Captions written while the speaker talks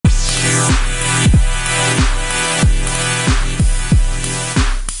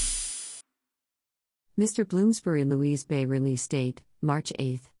Mr. Bloomsbury Louise Bay release date, March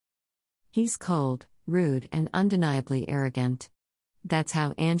 8. He's cold, rude, and undeniably arrogant. That's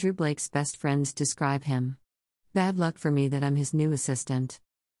how Andrew Blake's best friends describe him. Bad luck for me that I'm his new assistant.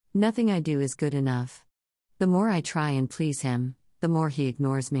 Nothing I do is good enough. The more I try and please him, the more he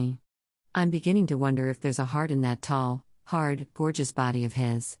ignores me. I'm beginning to wonder if there's a heart in that tall, hard, gorgeous body of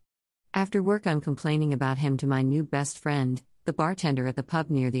his. After work, I'm complaining about him to my new best friend, the bartender at the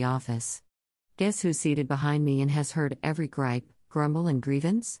pub near the office. Guess who's seated behind me and has heard every gripe, grumble, and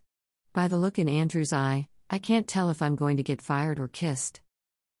grievance? By the look in Andrew's eye, I can't tell if I'm going to get fired or kissed.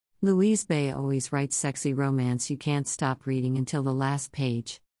 Louise Bay always writes sexy romance you can't stop reading until the last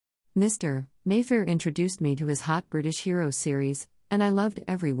page. Mr. Mayfair introduced me to his Hot British Hero series, and I loved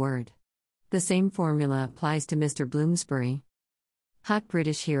every word. The same formula applies to Mr. Bloomsbury. Hot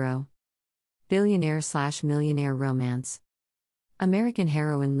British Hero. Billionaire/millionaire romance. American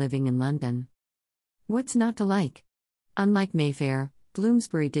heroine living in London. What's not to like? Unlike Mayfair,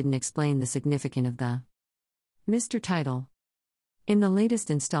 Bloomsbury didn't explain the significance of the Mr. title. In the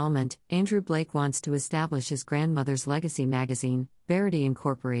latest installment, Andrew Blake wants to establish his grandmother's legacy magazine, Verity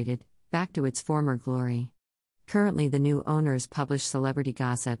Incorporated, back to its former glory. Currently, the new owners publish celebrity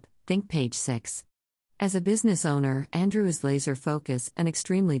gossip, think page 6. As a business owner, Andrew is laser-focused and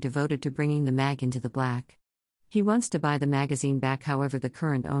extremely devoted to bringing the mag into the black. He wants to buy the magazine back, however the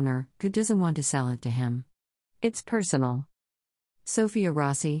current owner, who doesn't want to sell it to him. It's personal. Sophia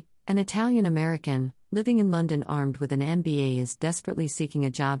Rossi, an Italian-American, living in London armed with an MBA, is desperately seeking a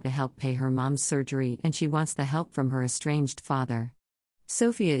job to help pay her mom's surgery, and she wants the help from her estranged father.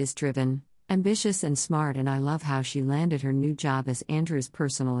 Sophia is driven, ambitious, and smart, and I love how she landed her new job as Andrew's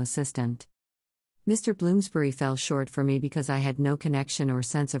personal assistant. Mr. Bloomsbury fell short for me because I had no connection or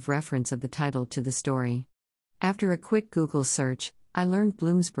sense of reference of the title to the story. After a quick Google search, I learned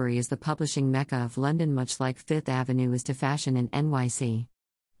Bloomsbury is the publishing mecca of London, much like Fifth Avenue is to fashion in NYC.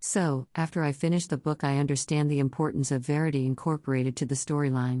 So, after I finished the book, I understand the importance of Verity Incorporated to the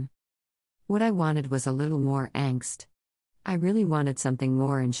storyline. What I wanted was a little more angst. I really wanted something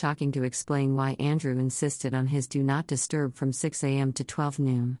more and shocking to explain why Andrew insisted on his do not disturb from 6 a.m. to 12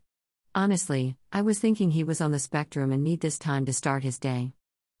 noon. Honestly, I was thinking he was on the spectrum and need this time to start his day.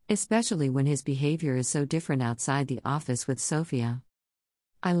 Especially when his behavior is so different outside the office with Sophia.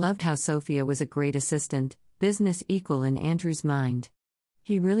 I loved how Sophia was a great assistant, business equal in Andrew's mind.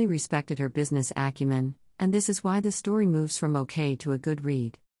 He really respected her business acumen, and this is why the story moves from okay to a good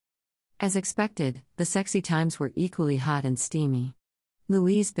read. As expected, the sexy times were equally hot and steamy.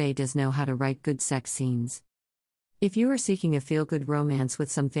 Louise Bay does know how to write good sex scenes. If you are seeking a feel-good romance with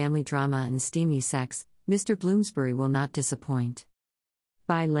some family drama and steamy sex, Mr. Bloomsbury will not disappoint.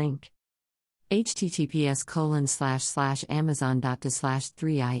 Buy link.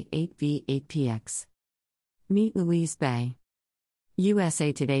 https://amazon.to/3i8v8px. Meet Louise Bay.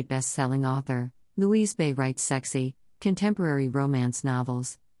 USA Today best-selling author, Louise Bay writes sexy, contemporary romance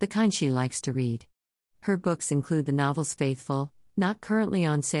novels, the kind she likes to read. Her books include the novels Faithful, not currently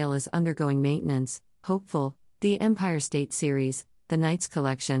on sale as undergoing maintenance, Hopeful, the Empire State series, the Knights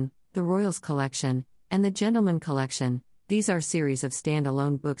Collection, the Royals Collection, and the Gentleman Collection. These are series of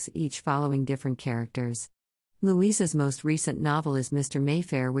standalone books, each following different characters. Louise's most recent novel is Mr.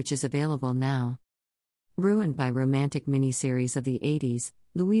 Mayfair, which is available now. Ruined by romantic miniseries of the 80s,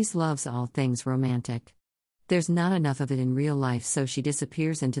 Louise loves all things romantic. There's not enough of it in real life, so she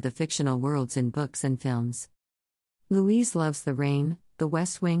disappears into the fictional worlds in books and films. Louise loves the rain, the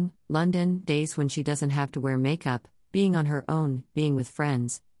West Wing, London, days when she doesn't have to wear makeup, being on her own, being with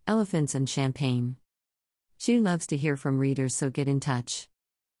friends, elephants and champagne. She loves to hear from readers, so get in touch.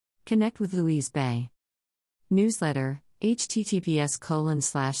 Connect with Louise Bay. Newsletter,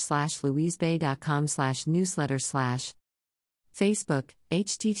 https://louisebay.com/newsletter/ Facebook,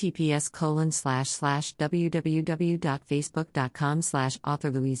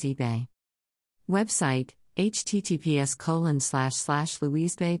 https://www.facebook.com/author-louise-bay. Website,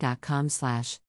 https://louisebay.com/